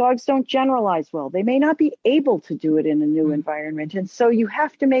do it. Dogs don't generalize well. They may not be able to do it in a new environment. And so you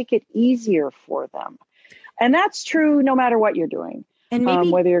have to make it easier for them. And that's true no matter what you're doing. And maybe,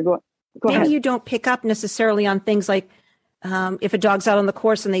 whether you're go ahead. You don't pick up necessarily on things like if a dog's out on the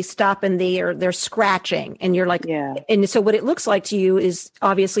course and they stop and they're scratching, and you're like, and so what it looks like to you is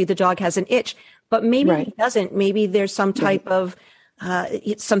obviously the dog has an itch, but maybe he doesn't. Maybe there's some type of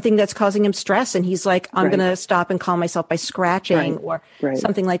it's something that's causing him stress, and he's like, I'm going to stop and calm myself by scratching or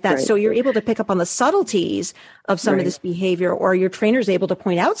something like that. So you're able to pick up on the subtleties of some of this behavior, or your trainer's able to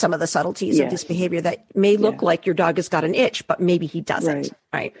point out some of the subtleties of this behavior that may look like your dog has got an itch, but maybe he doesn't.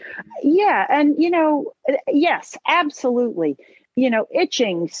 Right. Yeah. And, yes, absolutely.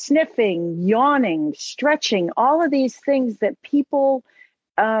 Itching, sniffing, yawning, stretching, all of these things that people,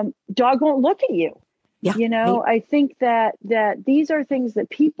 dog won't look at you. Yeah, I think that these are things that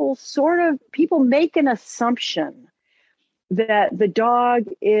people make an assumption that the dog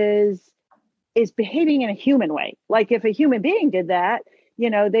is behaving in a human way. Like if a human being did that,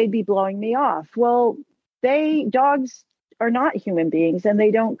 they'd be blowing me off. Well, dogs are not human beings, and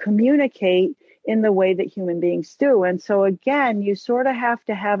they don't communicate in the way that human beings do. And so again, you sort of have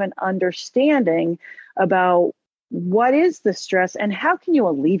to have an understanding about what is the stress and how can you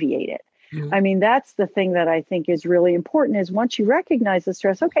alleviate it. I mean, that's the thing that I think is really important, is once you recognize the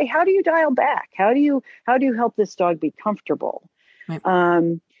stress, okay, how do you dial back? How do you help this dog be comfortable?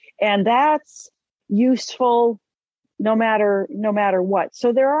 And that's useful no matter what.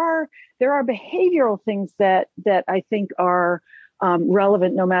 So there are behavioral things that I think are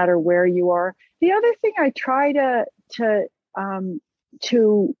relevant no matter where you are. The other thing I try to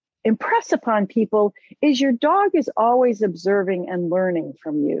impress upon people is your dog is always observing and learning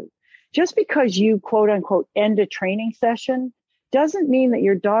from you. Just because you, quote unquote, end a training session doesn't mean that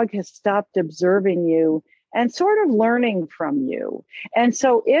your dog has stopped observing you and sort of learning from you. And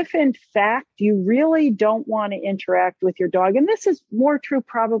so if in fact you really don't want to interact with your dog, and this is more true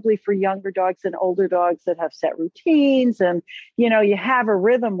probably for younger dogs than older dogs that have set routines and, you have a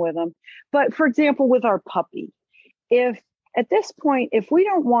rhythm with them. But for example, with our puppy, at this point, if we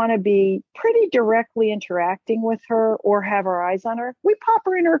don't want to be pretty directly interacting with her or have our eyes on her, we pop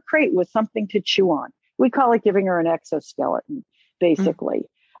her in her crate with something to chew on. We call it giving her an exoskeleton, basically,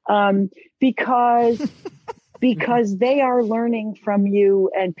 because they are learning from you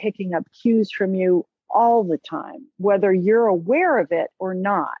and picking up cues from you all the time, whether you're aware of it or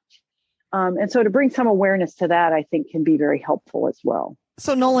not. And so to bring some awareness to that, I think can be very helpful as well.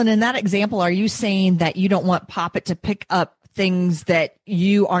 So Nolan, in that example, are you saying that you don't want Poppet to pick up things that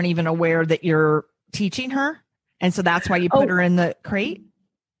you aren't even aware that you're teaching her, and so that's why you put her in the crate?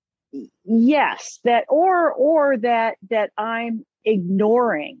 Yes, that or that I'm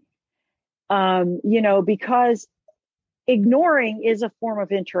ignoring, because ignoring is a form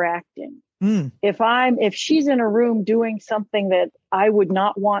of interacting. If she's in a room doing something that I would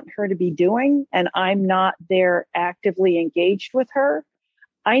not want her to be doing, and I'm not there actively engaged with her,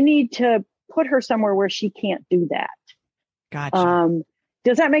 I need to put her somewhere where she can't do that. Gotcha.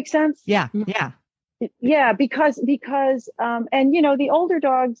 Does that make sense? Yeah. Yeah. Yeah, because and the older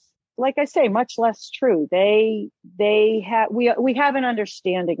dogs, like I say, much less true. We have an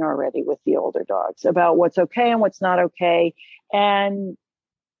understanding already with the older dogs about what's okay and what's not okay. And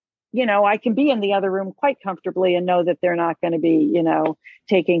I can be in the other room quite comfortably and know that they're not going to be,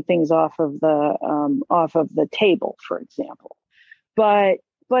 taking things off of the table, for example. But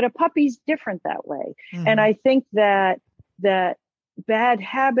a puppy's different that way. Mm-hmm. And I think that bad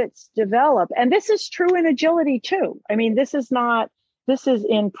habits develop. And this is true in agility too. I mean, this is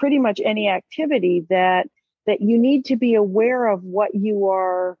in pretty much any activity that you need to be aware of what you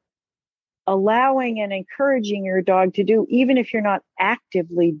are allowing and encouraging your dog to do, even if you're not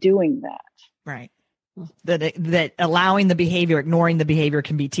actively doing that. Right. That allowing the behavior, ignoring the behavior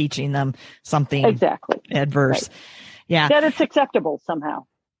can be teaching them something exactly adverse. Right. Yeah. That it's acceptable somehow.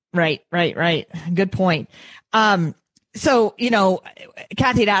 Right. Good point. So,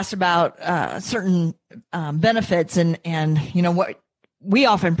 Kathy had asked about certain benefits and what we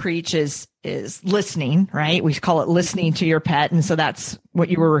often preach is listening, right? We call it listening to your pet. And so that's what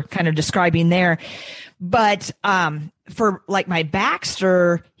you were kind of describing there. But for like my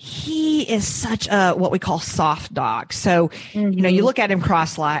Baxter, he is such a what we call soft dog. So, you look at him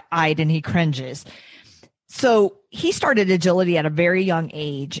cross-eyed and he cringes. So he started agility at a very young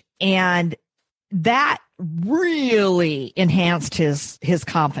age, and that really enhanced his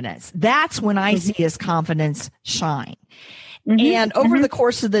confidence. That's when I see his confidence shine. And over the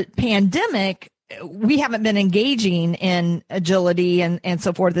course of the pandemic, we haven't been engaging in agility and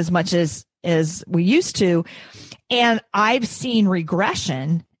so forth as much as we used to. And I've seen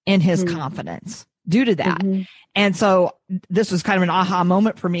regression in his confidence due to that. And so this was kind of an aha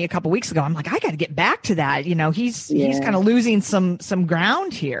moment for me a couple of weeks ago. I'm like, I got to get back to that. He's kind of losing some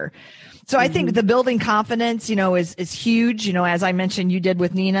ground here. So I think the building confidence, is huge. As I mentioned, you did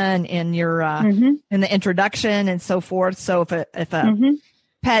with Nina and in your in the introduction and so forth. So if a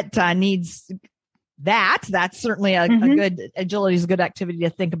pet needs that's certainly a good agility is a good activity to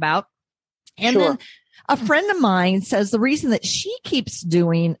think about. And then a friend of mine says the reason that she keeps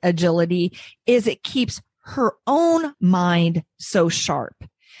doing agility is it keeps her own mind so sharp.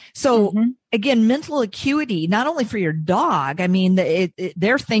 So again, mental acuity, not only for your dog, I mean,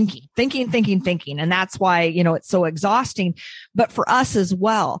 they're thinking. And that's why, it's so exhausting, but for us as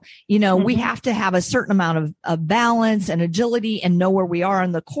well, we have to have a certain amount of balance and agility and know where we are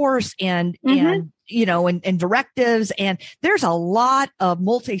in the course and directives. And there's a lot of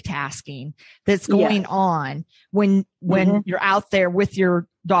multitasking that's going on when you're out there with your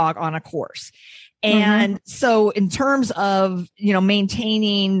dog on a course. And so in terms of,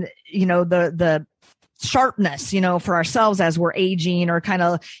 maintaining, the sharpness, for ourselves as we're aging or kind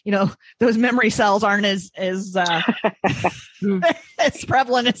of, those memory cells aren't as as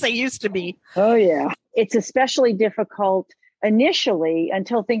prevalent as they used to be. Oh, yeah. It's especially difficult initially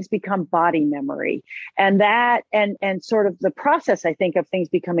until things become body memory. And that and sort of the process, I think, of things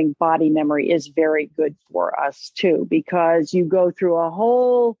becoming body memory is very good for us, too, because you go through a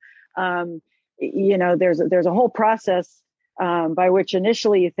whole there's a whole process by which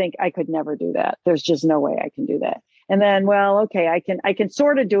initially you think I could never do that. There's just no way I can do that. And then, well, okay, I can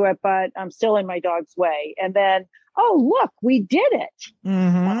sort of do it, but I'm still in my dog's way. And then, oh, look, we did it.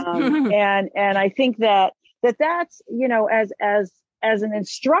 And I think that's, as an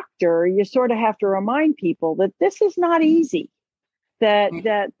instructor, you sort of have to remind people that this is not easy,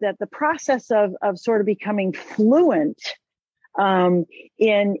 that the process of sort of becoming fluent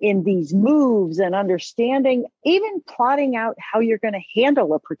in these moves and understanding, even plotting out how you're going to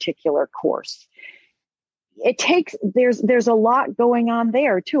handle a particular course. There's a lot going on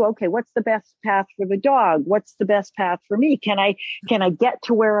there too. Okay, what's the best path for the dog? What's the best path for me? Can I get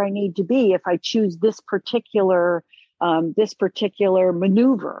to where I need to be if I choose this particular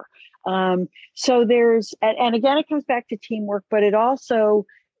maneuver? So there's, and again, it comes back to teamwork, but it also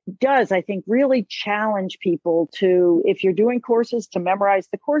does, I think, really challenge people to, if you're doing courses, to memorize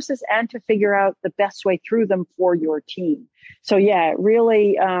the courses and to figure out the best way through them for your team. So yeah,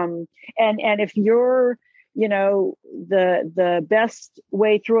 really, and if you're, the best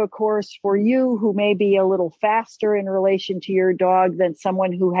way through a course for you, who may be a little faster in relation to your dog than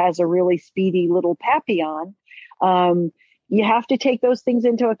someone who has a really speedy little Papillon, you have to take those things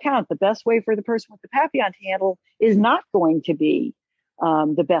into account. The best way for the person with the Papillon to handle is not going to be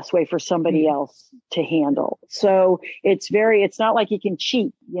the best way for somebody else to handle. So it's not like you can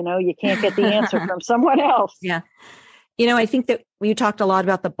cheat, you can't get the answer from someone else. Yeah. I think that you talked a lot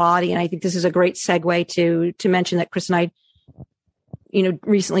about the body, and I think this is a great segue to mention that Chris and I,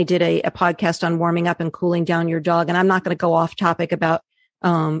 recently did a podcast on warming up and cooling down your dog. And I'm not going to go off topic about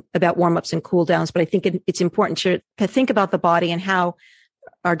about warm-ups and cool downs, but I think it's important to think about the body and how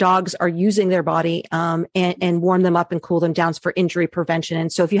our dogs are using their body, and warm them up and cool them down for injury prevention.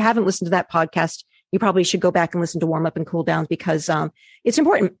 And so if you haven't listened to that podcast, you probably should go back and listen to warm up and cool downs, because, it's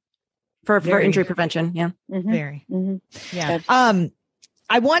important for injury prevention. Yeah. Mm-hmm. Very. Mm-hmm. Yeah.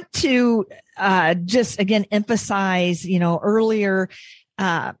 I want to, just again, emphasize, earlier,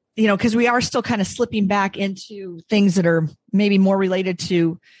 because we are still kind of slipping back into things that are maybe more related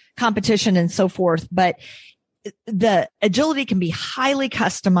to competition and so forth, but the agility can be highly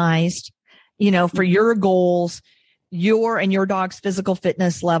customized, for your goals, and your dog's physical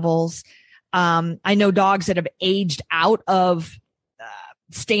fitness levels. I know dogs that have aged out of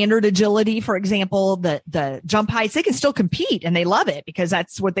standard agility, for example, the jump heights, they can still compete and they love it because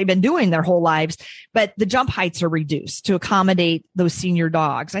that's what they've been doing their whole lives. But the jump heights are reduced to accommodate those senior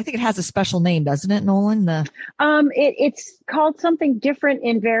dogs. I think it has a special name, doesn't it, Nolan? It's called something different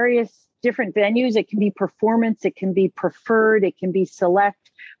in various different venues. It can be performance, it can be preferred, it can be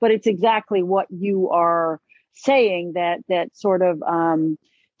select, but it's exactly what you are saying, that sort of,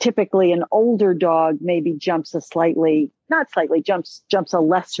 typically an older dog maybe jumps a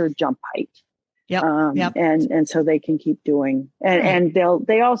lesser jump height. Yep. And so they can keep doing, and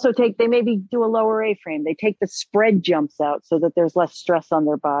they maybe do a lower A-frame. They take the spread jumps out so that there's less stress on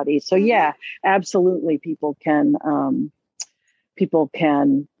their body. So yeah, absolutely.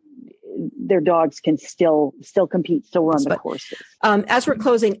 Their dogs can still compete, still run the courses. As we're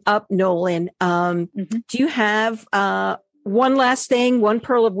closing up, Nolan, do you have, one last thing, one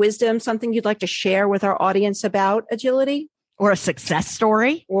pearl of wisdom, something you'd like to share with our audience about agility? Or a success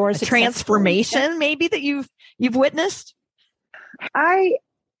story, or a transformation story, maybe that you've witnessed? I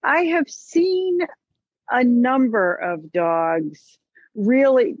have seen a number of dogs,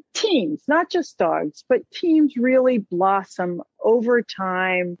 really teams, not just dogs, but teams really blossom over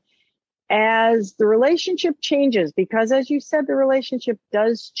time as the relationship changes, because as you said, the relationship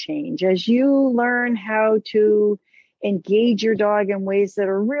does change as you learn how to engage your dog in ways that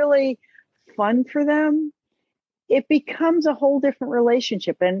are really fun for them. It becomes a whole different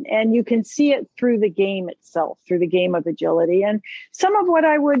relationship, and you can see it through the game itself, through the game of agility. And some of what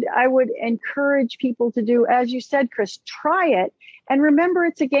I would encourage people to do, as you said, Chris, try it and remember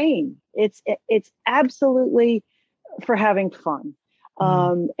it's a game. It's absolutely for having fun.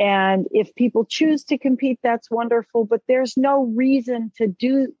 And if people choose to compete, that's wonderful, but there's no reason to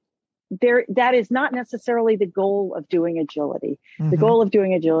do there. That is not necessarily the goal of doing agility. The goal of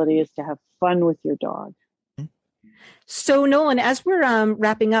doing agility is to have fun with your dog. So Nolan, as we're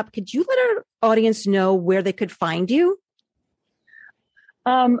wrapping up, could you let our audience know where they could find you?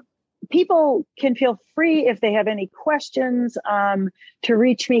 People can feel free, if they have any questions, to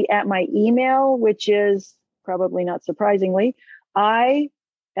reach me at my email, which is probably not surprisingly, ILUVK,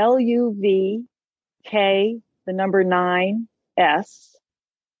 the number 9S,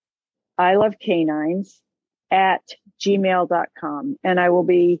 I love canines @gmail.com. And I will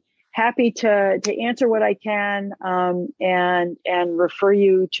be happy to answer what I can, and refer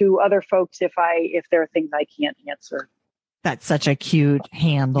you to other folks if there are things I can't answer. That's such a cute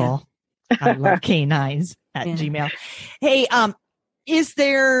handle. Yeah. I love canines @gmail. Hey, is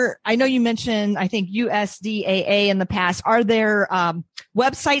there, I know you mentioned, I think USDAA in the past, are there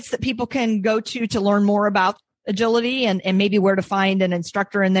websites that people can go to learn more about agility and maybe where to find an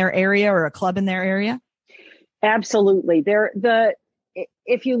instructor in their area or a club in their area? Absolutely.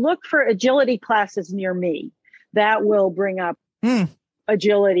 If you look for agility classes near me, that will bring up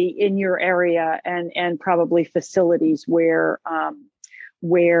agility in your area and probably facilities where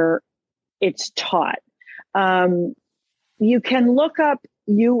it's taught. You can look up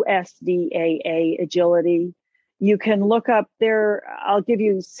USDAA agility. You can look up there. I'll give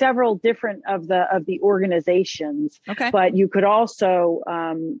you several different of the organizations. Okay. But you could also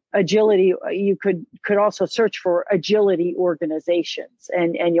agility. You could also search for agility organizations,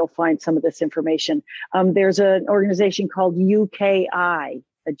 and you'll find some of this information. There's an organization called UKI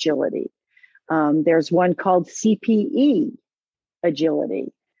Agility. There's one called CPE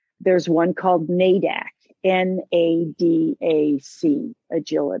Agility. There's one called NADAC. NADAC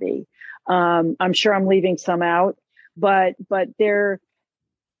agility. I'm sure I'm leaving some out, but they're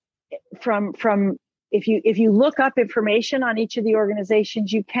from if you look up information on each of the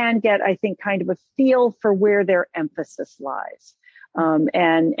organizations, you can get, I think, kind of a feel for where their emphasis lies.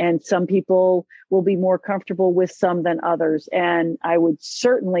 And some people will be more comfortable with some than others. And I would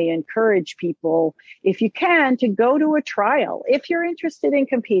certainly encourage people, if you can, to go to a trial. If you're interested in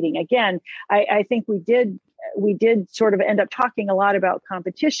competing, again, I think we did sort of end up talking a lot about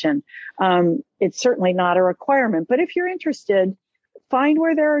competition. It's certainly not a requirement, but if you're interested, find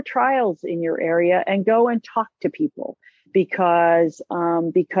where there are trials in your area and go and talk to people, because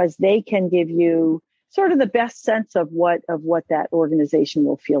they can give you sort of the best sense of what that organization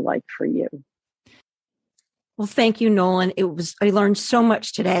will feel like for you. Well, thank you, Nolan. I learned so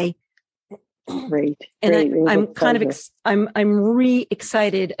much today. Great. And I'm kind of I'm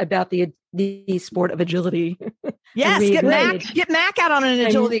re-excited about the sport of agility. Yes, get Mac out on an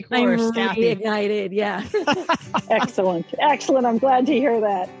agility course. I'm re-ignited. Yeah. Excellent. I'm glad to hear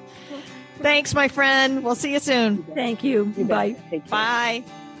that. Thanks, my friend. We'll see you soon. Thank you. Bye. Bye.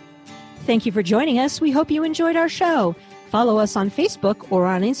 Thank you for joining us. We hope you enjoyed our show. Follow us on Facebook or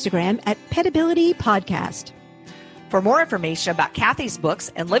on Instagram at Petability Podcast. For more information about Kathy's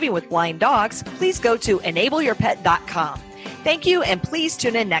books and living with blind dogs, please go to enableyourpet.com. Thank you, and please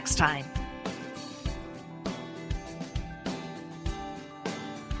tune in next time.